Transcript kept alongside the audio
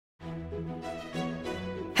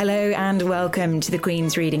Hello and welcome to the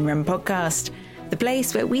Queen's Reading Room podcast, the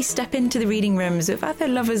place where we step into the reading rooms of other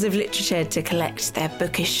lovers of literature to collect their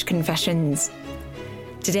bookish confessions.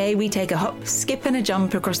 Today we take a hop, skip and a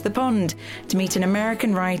jump across the pond to meet an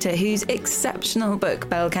American writer whose exceptional book,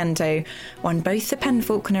 Bel Canto, won both the PEN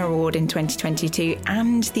Faulkner Award in 2022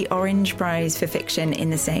 and the Orange Prize for Fiction in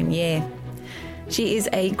the same year. She is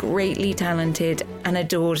a greatly talented and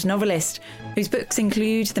adored novelist whose books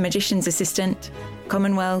include The Magician's Assistant,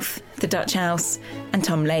 Commonwealth, The Dutch House, and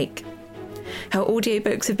Tom Lake. Her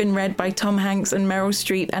audiobooks have been read by Tom Hanks and Meryl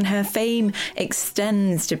Streep, and her fame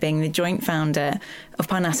extends to being the joint founder of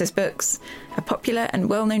Parnassus Books, a popular and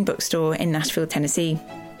well-known bookstore in Nashville, Tennessee.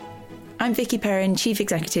 I'm Vicky Perrin, Chief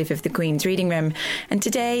Executive of the Queen's Reading Room, and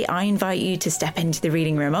today I invite you to step into the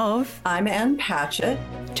reading room of... I'm Anne Patchett.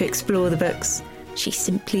 To explore the books she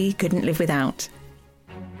simply couldn't live without.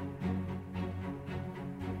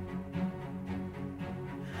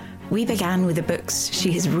 We began with the books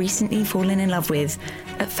she has recently fallen in love with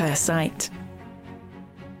at first sight.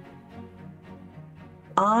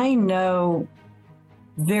 I know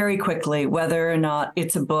very quickly whether or not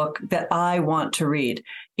it's a book that I want to read.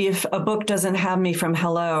 If a book doesn't have me from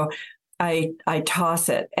hello, I toss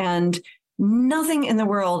it. And nothing in the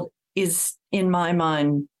world is, in my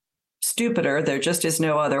mind, stupider, there just is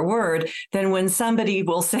no other word, than when somebody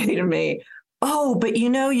will say to me, oh, but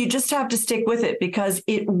you just have to stick with it because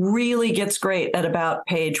it really gets great at about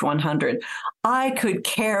page 100. I could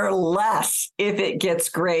care less if it gets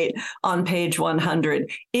great on page 100.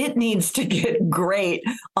 It needs to get great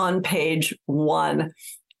on page 1.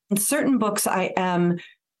 In certain books, I am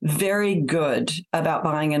very good about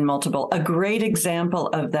buying in multiple. A great example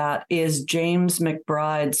of that is James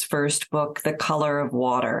McBride's first book, The Color of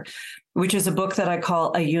Water, which is a book that I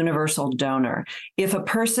call a universal donor. If a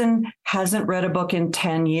person hasn't read a book in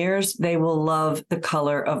 10 years, they will love The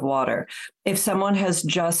Color of Water. If someone has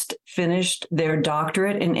just finished their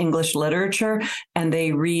doctorate in English literature and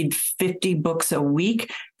they read 50 books a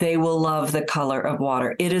week, they will love The Color of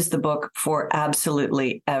Water. It is the book for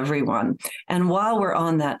absolutely everyone. And while we're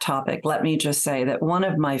on that topic, let me just say that one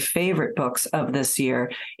of my favorite books of this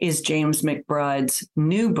year is James McBride's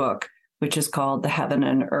new book, which is called The Heaven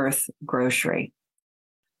and Earth Grocery.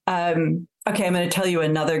 I'm going to tell you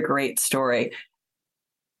another great story.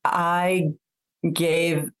 I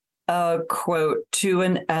gave a quote to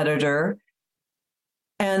an editor,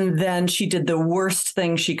 and then she did the worst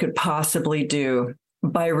thing she could possibly do.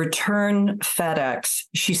 By return FedEx,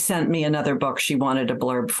 she sent me another book she wanted a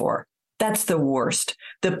blurb for. That's the worst.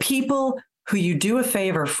 The people who you do a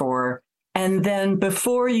favor for, and then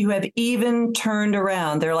before you have even turned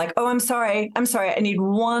around, they're like, oh, I'm sorry. I need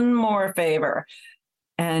one more favor.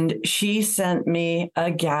 And she sent me a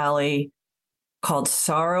galley called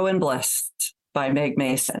Sorrow and Bliss by Meg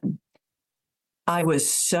Mason. I was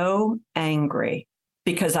so angry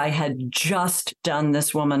because I had just done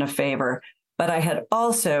this woman a favor, but I had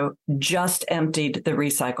also just emptied the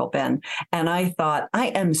recycle bin. And I thought, I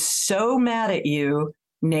am so mad at you,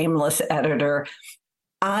 nameless editor.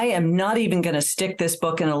 I am not even going to stick this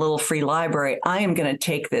book in a little free library. I am going to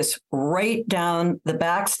take this right down the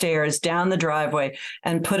back stairs, down the driveway,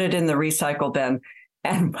 and put it in the recycle bin.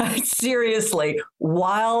 And seriously,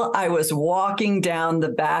 while I was walking down the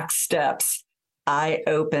back steps, I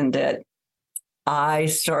opened it. I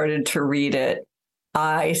started to read it.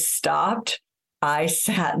 I stopped. I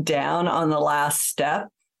sat down on the last step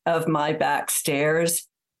of my back stairs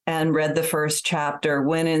and read the first chapter,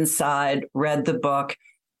 went inside, read the book.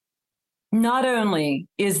 Not only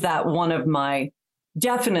is that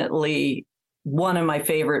definitely one of my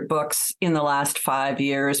favorite books in the last 5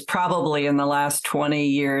 years, probably in the last 20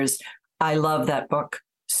 years, I love that book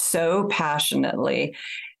so passionately.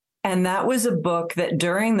 And that was a book that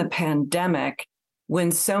during the pandemic,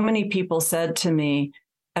 when so many people said to me,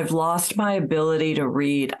 I've lost my ability to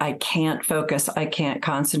read, I can't focus, I can't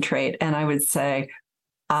concentrate. And I would say,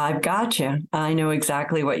 I've got you. I know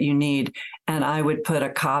exactly what you need. And I would put a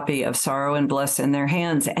copy of Sorrow and Bliss in their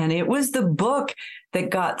hands. And it was the book that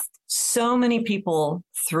got so many people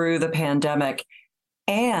through the pandemic.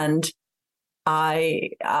 And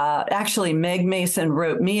actually, Meg Mason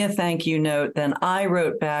wrote me a thank you note. Then I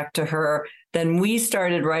wrote back to her. Then we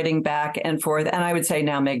started writing back and forth. And I would say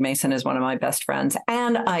now Meg Mason is one of my best friends.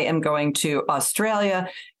 And I am going to Australia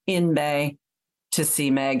in May to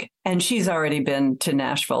see Meg, and she's already been to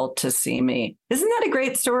Nashville to see me. Isn't that a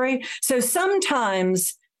great story? So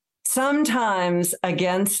sometimes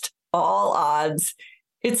against all odds,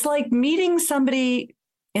 it's like meeting somebody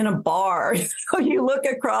in a bar. You look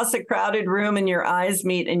across a crowded room and your eyes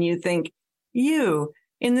meet and you think, you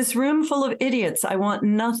In this room full of idiots, I want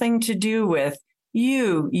nothing to do with.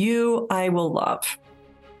 You I will love.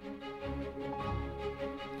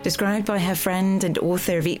 Described by her friend and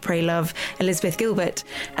author of Eat, Pray, Love, Elizabeth Gilbert,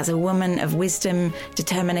 as a woman of wisdom,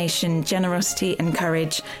 determination, generosity and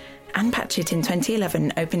courage, Ann Patchett in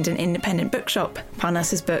 2011 opened an independent bookshop,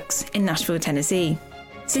 Parnassus Books, in Nashville, Tennessee.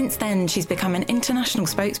 Since then, she's become an international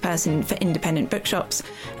spokesperson for independent bookshops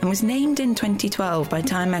and was named in 2012 by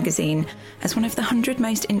Time magazine as one of the 100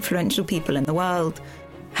 most influential people in the world.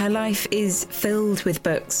 Her life is filled with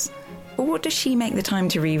books. But what does she make the time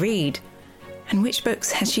to reread? And which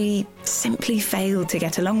books has she simply failed to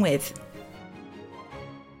get along with?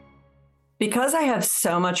 Because I have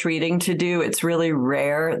so much reading to do, it's really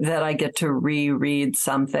rare that I get to reread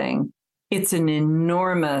something. It's an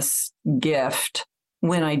enormous gift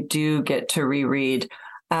when I do get to reread.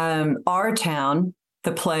 Our Town,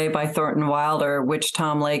 the play by Thornton Wilder, which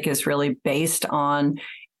Tom Lake is really based on,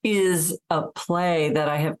 is a play that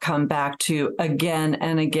I have come back to again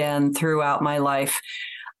and again throughout my life.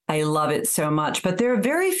 I love it so much. But there are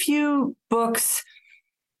very few books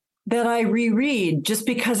that I reread just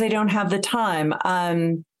because I don't have the time.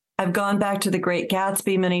 I've gone back to The Great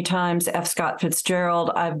Gatsby many times, F. Scott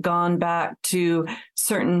Fitzgerald. I've gone back to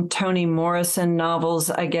certain Toni Morrison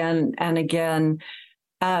novels again and again.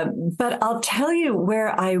 But I'll tell you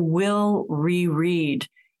where I will reread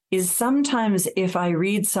is sometimes if I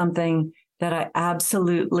read something that I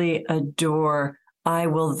absolutely adore, I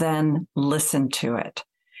will then listen to it.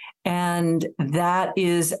 And that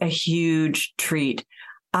is a huge treat.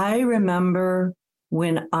 I remember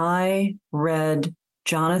when I read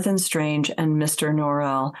Jonathan Strange and Mr.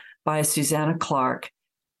 Norrell by Susanna Clarke,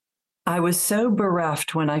 I was so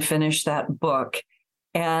bereft when I finished that book.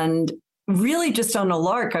 And really just on a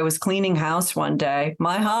lark, I was cleaning house one day,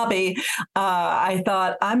 my hobby. I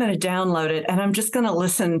thought, I'm going to download it and I'm just going to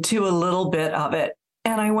listen to a little bit of it.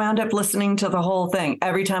 And I wound up listening to the whole thing.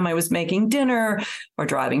 Every time I was making dinner or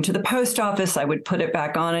driving to the post office, I would put it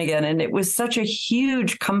back on again. And it was such a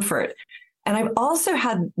huge comfort. And I've also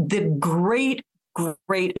had the great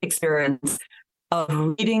experience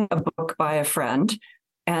of reading a book by a friend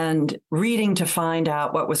and reading to find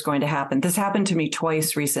out what was going to happen. This happened to me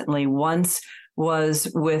twice recently. Once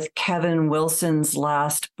was with Kevin Wilson's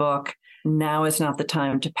last book, Now Is Not the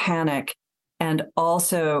Time to Panic, and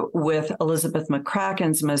also with Elizabeth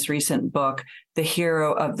McCracken's most recent book, The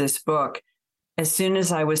Hero of This Book. As soon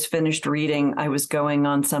as I was finished reading, I was going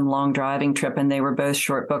on some long driving trip, and they were both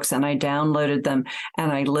short books, and I downloaded them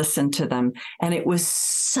and I listened to them. And it was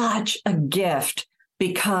such a gift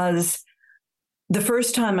because the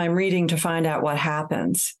first time I'm reading to find out what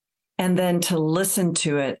happens, and then to listen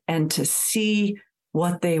to it and to see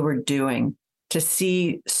what they were doing, to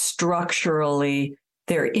see structurally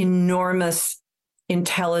their enormous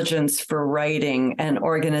intelligence for writing and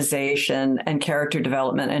organization and character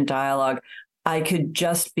development and dialogue. I could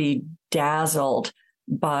just be dazzled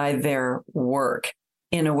by their work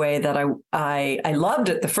in a way that I loved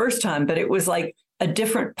it the first time, but it was like a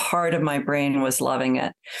different part of my brain was loving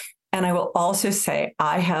it. And I will also say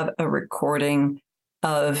I have a recording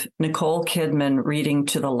of Nicole Kidman reading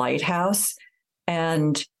To the Lighthouse.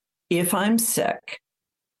 And if I'm sick,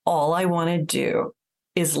 all I want to do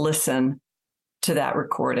is listen to that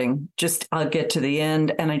recording. I'll get to the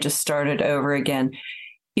end and I just start it over again.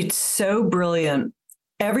 It's so brilliant.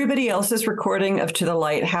 Everybody else's recording of To the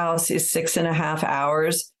Lighthouse is 6.5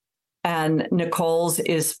 hours and Nicole's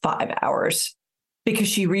is 5 hours because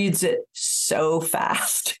she reads it so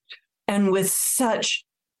fast and with such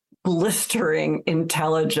blistering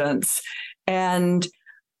intelligence. And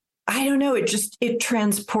I don't know, it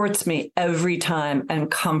transports me every time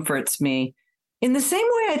and comforts me. In the same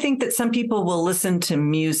way, I think that some people will listen to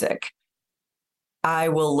music. I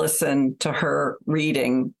will listen to her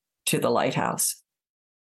reading To the Lighthouse.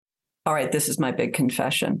 All right, this is my big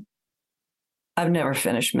confession. I've never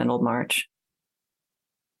finished Middlemarch.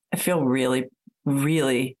 I feel really,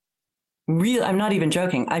 I'm not even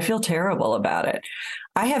joking. I feel terrible about it.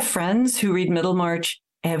 I have friends who read Middlemarch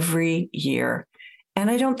every year, and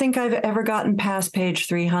I don't think I've ever gotten past page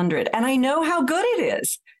 300. And I know how good it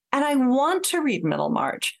is. And I want to read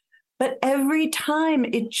Middlemarch, but every time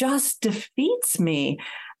it just defeats me.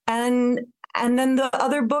 And then the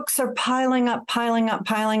other books are piling up.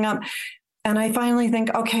 And I finally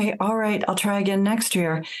think, okay, all right, I'll try again next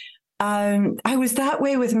year. I was that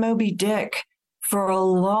way with Moby Dick for a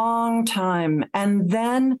long time. And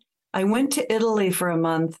then I went to Italy for a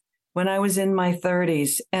month when I was in my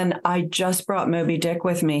 30s, and I just brought Moby Dick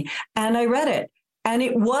with me and I read it. And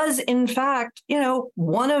it was, in fact,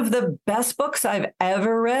 one of the best books I've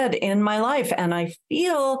ever read in my life. And I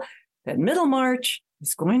feel that Middlemarch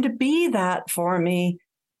is going to be that for me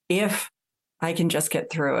if I can just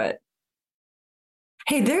get through it.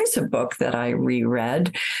 Hey, there's a book that I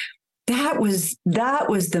reread. That was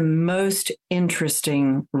the most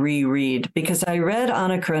interesting reread, because I read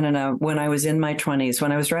Anna Karenina when I was in my 20s,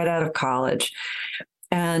 when I was right out of college.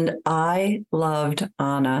 And I loved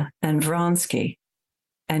Anna and Vronsky,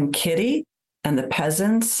 and Kitty and the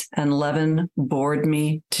Peasants and Levin bored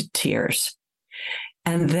me to tears.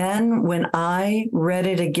 And then when I read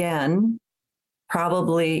it again,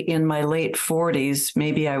 probably in my late 40s,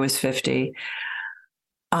 maybe I was 50,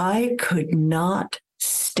 I could not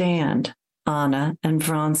stand Anna and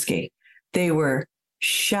Vronsky. They were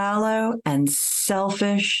shallow and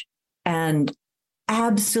selfish and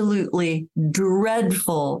absolutely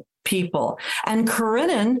dreadful people. And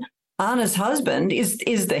Karenin, Anna's husband, is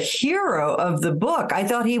the hero of the book. I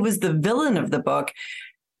thought he was the villain of the book.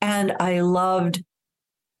 And I loved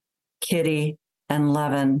Kitty and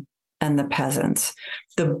Levin and the Peasants.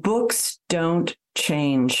 The books don't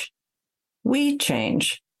change. We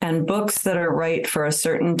change. And books that are right for a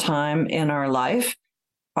certain time in our life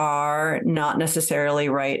are not necessarily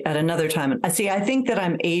right at another time. See, I think that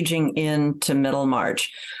I'm aging into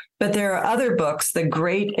Middlemarch, but there are other books, the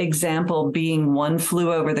great example being One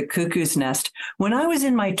Flew Over the Cuckoo's Nest. When I was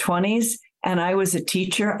in my 20s and I was a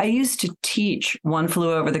teacher, I used to teach One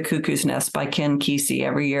Flew Over the Cuckoo's Nest by Ken Kesey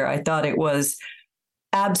every year. I thought it was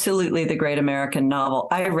absolutely the great American novel.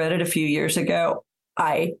 I read it a few years ago.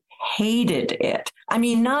 I hated it. I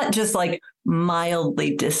mean, not just like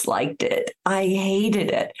mildly disliked it. I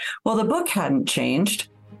hated it. Well, the book hadn't changed.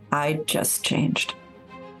 I just changed.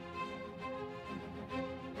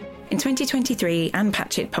 In 2023, Ann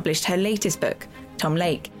Patchett published her latest book, Tom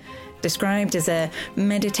Lake. Described as a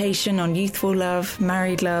meditation on youthful love,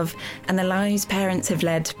 married love, and the lives parents have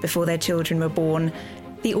led before their children were born,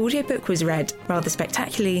 the audiobook was read rather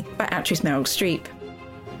spectacularly by actress Meryl Streep.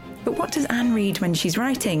 But what does Anne read when she's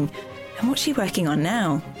writing? And what's she working on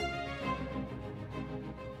now?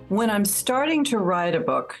 When I'm starting to write a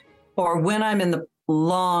book, or when I'm in the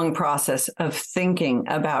long process of thinking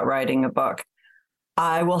about writing a book,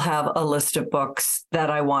 I will have a list of books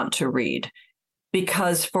that I want to read.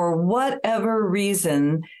 Because for whatever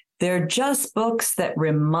reason, they're just books that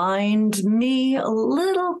remind me a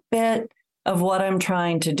little bit of what I'm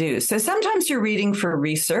trying to do. So sometimes you're reading for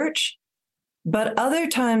research, but other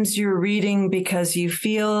times you're reading because you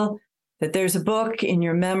feel that there's a book in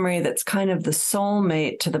your memory that's kind of the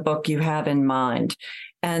soulmate to the book you have in mind.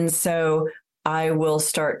 And so I will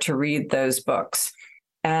start to read those books.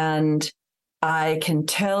 And I can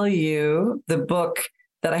tell you the book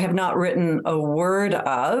that I have not written a word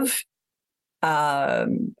of. I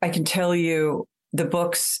can tell you the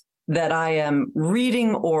books that I am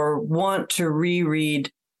reading or want to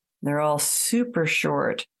reread. They're all super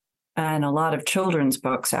short. And a lot of children's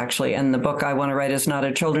books, actually. And the book I want to write is not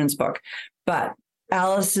a children's book. But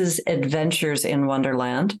Alice's Adventures in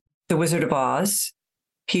Wonderland, The Wizard of Oz,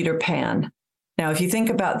 Peter Pan. Now, if you think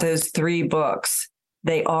about those three books,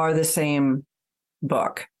 they are the same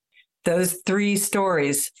book. Those three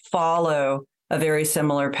stories follow a very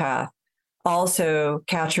similar path. Also,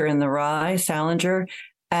 Catcher in the Rye, Salinger,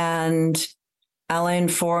 and Alain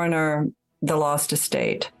Foreigner, The Lost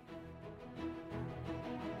Estate.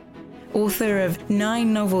 Author of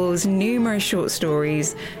 9 novels, numerous short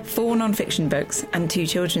stories, 4 non-fiction books, and 2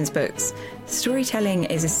 children's books, storytelling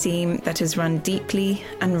is a theme that has run deeply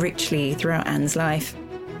and richly throughout Anne's life.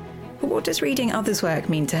 But what does reading others' work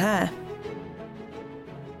mean to her?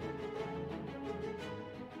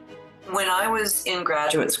 When I was in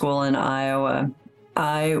graduate school in Iowa,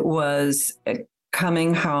 I was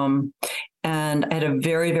coming home and I had a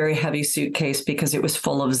very, very heavy suitcase because it was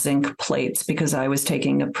full of zinc plates because I was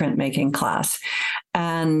taking a printmaking class.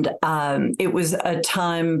 And it was a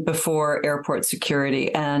time before airport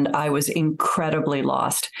security, and I was incredibly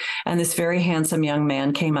lost. And this very handsome young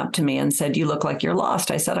man came up to me and said, "You look like you're lost."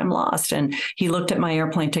 I said, "I'm lost." And he looked at my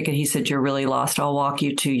airplane ticket. He said, "You're really lost. I'll walk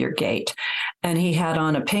you to your gate." And he had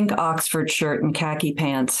on a pink Oxford shirt and khaki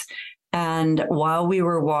pants. And while we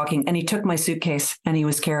were walking, and he took my suitcase and he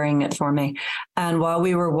was carrying it for me. And while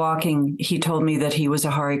we were walking, he told me that he was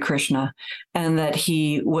a Hare Krishna and that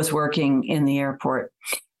he was working in the airport.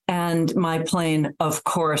 And my plane, of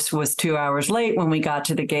course, was 2 hours late when we got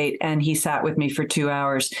to the gate. And he sat with me for 2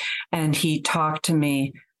 hours and he talked to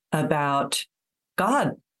me about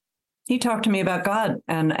God. He talked to me about God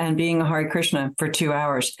and being a Hare Krishna for 2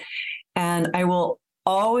 hours. And I will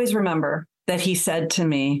always remember that he said to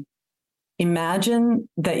me, Imagine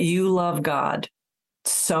that you love God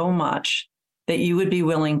so much that you would be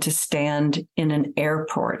willing to stand in an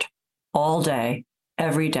airport all day,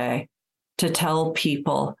 every day, to tell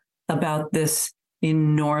people about this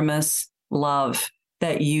enormous love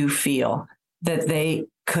that you feel that they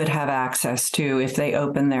could have access to if they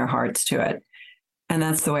open their hearts to it. And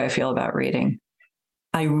that's the way I feel about reading.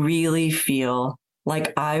 I really feel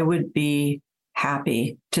like I would be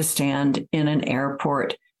happy to stand in an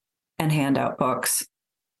airport and hand out books.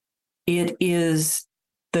 It is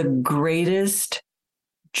the greatest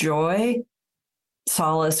joy,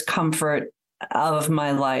 solace, comfort of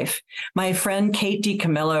my life. My friend Kate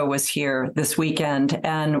DiCamillo was here this weekend,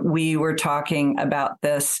 and we were talking about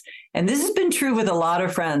this. And this has been true with a lot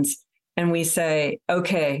of friends. And we say,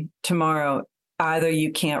 okay, tomorrow, either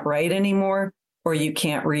you can't write anymore or you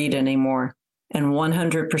can't read anymore. And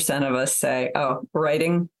 100% of us say, oh,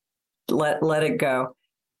 writing, let it go.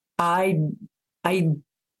 I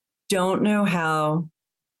don't know how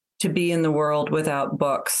to be in the world without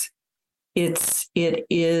books. It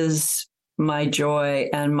is my joy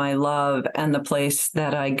and my love and the place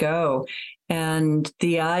that I go. And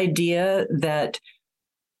the idea that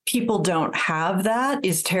people don't have that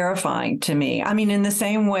is terrifying to me. I mean, in the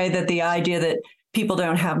same way that the idea that people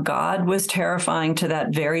don't have God was terrifying to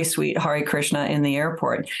that very sweet Hare Krishna in the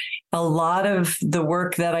airport. A lot of the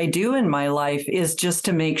work that I do in my life is just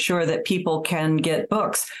to make sure that people can get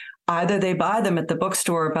books. Either they buy them at the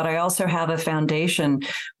bookstore, but I also have a foundation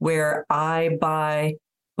where I buy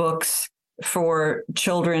books for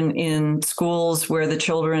children in schools where the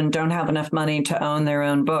children don't have enough money to own their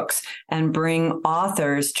own books, and bring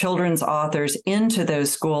authors, children's authors, into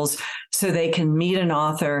those schools so they can meet an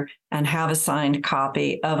author and have a signed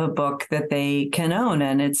copy of a book that they can own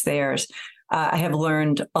and it's theirs. I have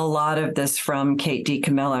learned a lot of this from Kate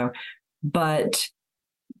DiCamillo, but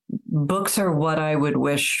books are what I would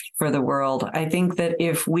wish for the world. I think that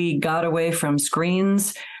if we got away from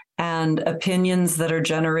screens and opinions that are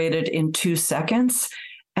generated in 2 seconds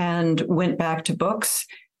and went back to books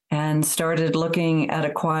and started looking at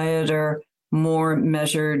a quieter, more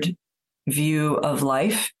measured view of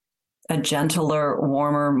life, a gentler,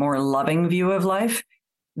 warmer, more loving view of life,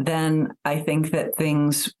 then I think that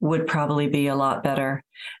things would probably be a lot better.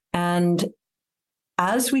 And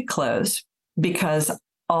as we close, because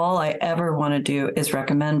all I ever want to do is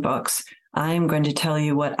recommend books, I am going to tell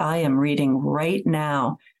you what I am reading right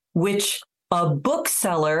now, which a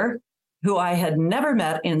bookseller who I had never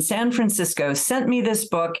met in San Francisco sent me this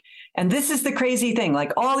book. And this is the crazy thing,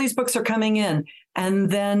 like all these books are coming in. And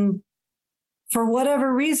then for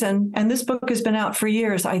whatever reason, and this book has been out for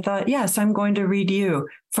years, I thought, yes, I'm going to read you.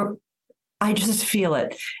 I just feel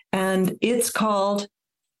it. And it's called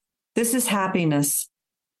This Is Happiness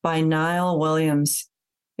by Niall Williams.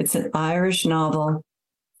 It's an Irish novel,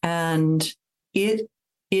 and it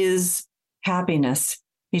is happiness.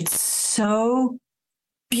 It's so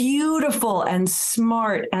beautiful and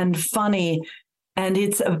smart and funny, and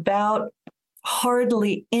it's about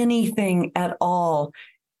hardly anything at all.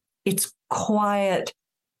 It's quiet,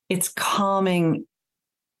 it's calming,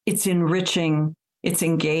 it's enriching, it's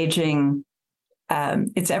engaging.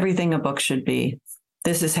 It's everything a book should be.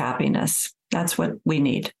 This is happiness. That's what we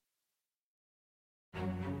need.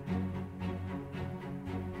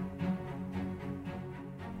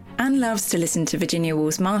 Anne loves to listen to Virginia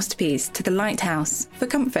Woolf's masterpiece, To the Lighthouse, for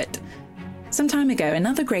comfort. Some time ago,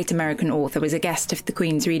 another great American author was a guest of the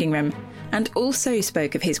Queen's Reading Room and also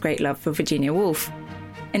spoke of his great love for Virginia Woolf.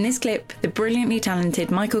 In this clip, the brilliantly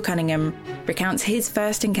talented Michael Cunningham recounts his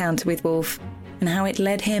first encounter with Woolf and how it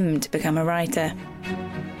led him to become a writer.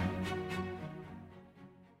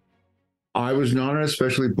 I was not an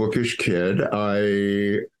especially bookish kid.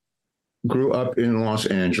 I grew up in Los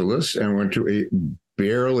Angeles and went to a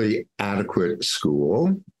barely adequate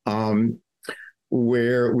school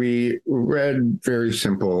where we read very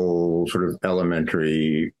simple sort of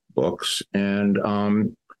elementary books, and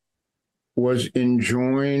was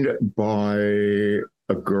enjoined by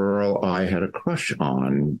a girl I had a crush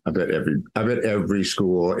on. I bet every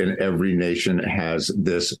school in every nation has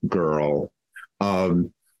this girl.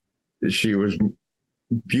 She was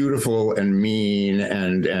beautiful and mean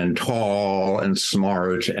and tall and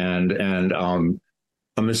smart, and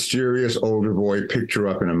a mysterious older boy picked her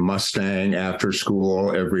up in a Mustang after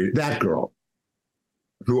school. That girl,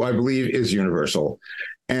 who I believe is universal.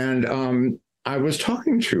 And I was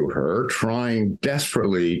talking to her, trying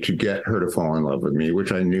desperately to get her to fall in love with me,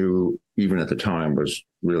 which I knew even at the time was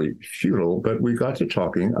really futile. But we got to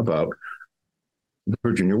talking about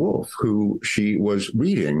Virginia Woolf, who she was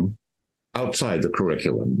reading outside the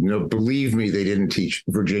curriculum. Believe me, they didn't teach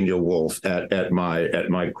Virginia Woolf at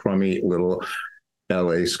my crummy little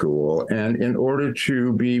LA school. And in order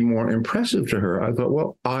to be more impressive to her, I thought,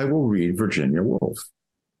 well, I will read Virginia Woolf.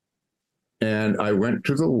 And I went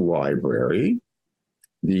to the library.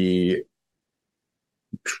 The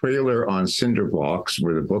trailer on cinder blocks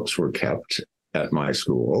where the books were kept at my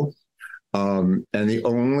school. And the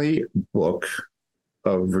only book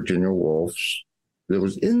of Virginia Woolf's that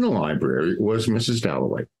was in the library was Mrs.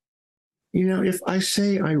 Dalloway. If I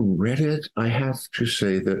say I read it, I have to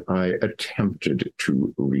say that I attempted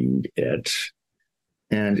to read it.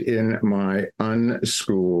 And in my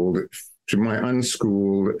unschooled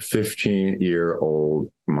 15-year-old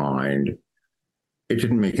mind, it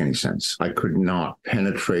didn't make any sense. I could not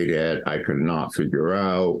penetrate it. I could not figure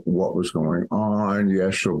out what was going on.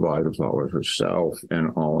 Yes, she'll buy the flowers herself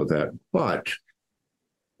and all of that. But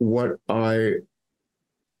what I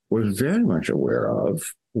was very much aware of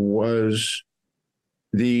was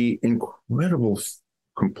the incredible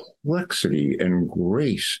complexity and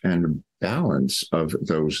grace and balance of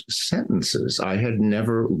those sentences. I had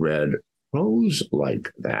never read prose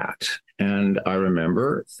like that. And I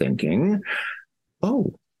remember thinking,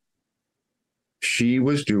 oh, she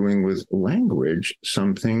was doing with language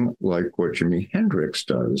something like what Jimi Hendrix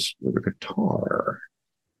does with a guitar.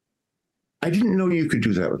 I didn't know you could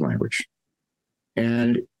do that with language.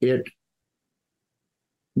 And it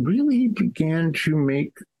really began to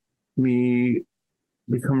make me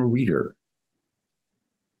become a reader,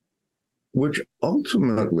 which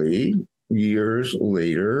ultimately, years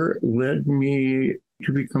later, led me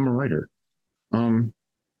to become a writer.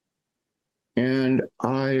 And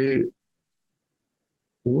I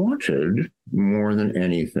wanted, more than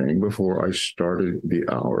anything, before I started the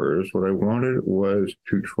hours, what I wanted was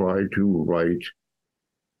to try to write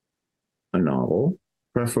a novel,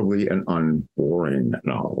 preferably an unboring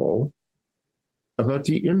novel, about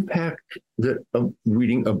the impact that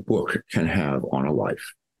reading a book can have on a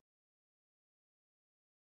life.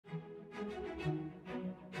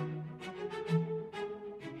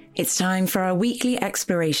 It's time for our weekly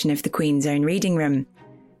exploration of the Queen's Own Reading Room.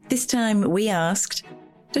 This time we asked,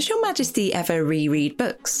 does Your Majesty ever reread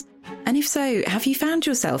books? And if so, have you found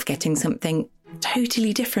yourself getting something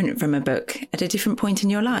totally different from a book at a different point in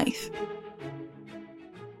your life?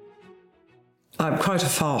 I'm quite a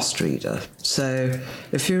fast reader, so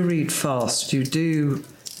if you read fast, you do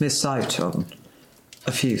miss out on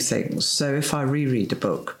a few things. So if I reread a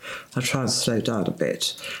book, I try and slow down a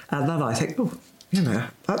bit. And then I think, oh,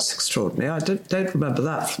 that's extraordinary. I don't remember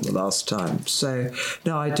that from the last time. So,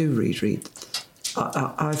 no, I do reread.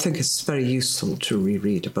 I think it's very useful to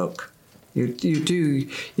reread a book. You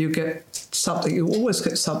get something, you always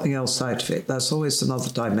get something else out of it. There's always another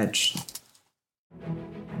dimension.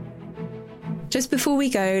 Just before we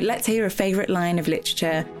go, let's hear a favourite line of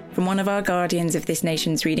literature from one of our guardians of this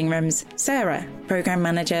nation's reading rooms, Sarah, Programme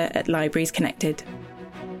Manager at Libraries Connected.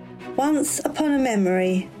 Once upon a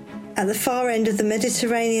memory, at the far end of the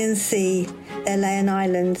Mediterranean Sea, there lay an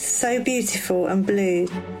island so beautiful and blue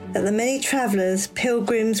that the many travellers,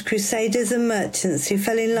 pilgrims, crusaders and merchants who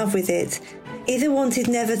fell in love with it either wanted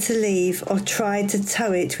never to leave or tried to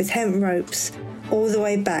tow it with hemp ropes all the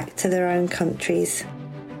way back to their own countries.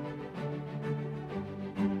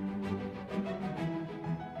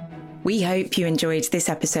 We hope you enjoyed this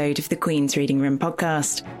episode of the Queen's Reading Room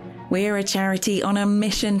podcast. We're a charity on a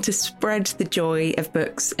mission to spread the joy of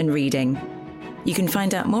books and reading. You can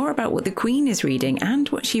find out more about what the Queen is reading and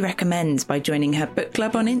what she recommends by joining her book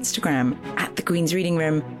club on Instagram at The Queen's Reading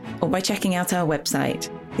Room, or by checking out our website,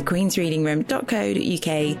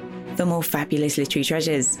 thequeensreadingroom.co.uk, for more fabulous literary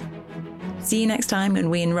treasures. See you next time when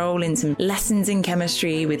we enrol in some lessons in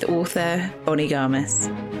chemistry with author Bonnie Garmus.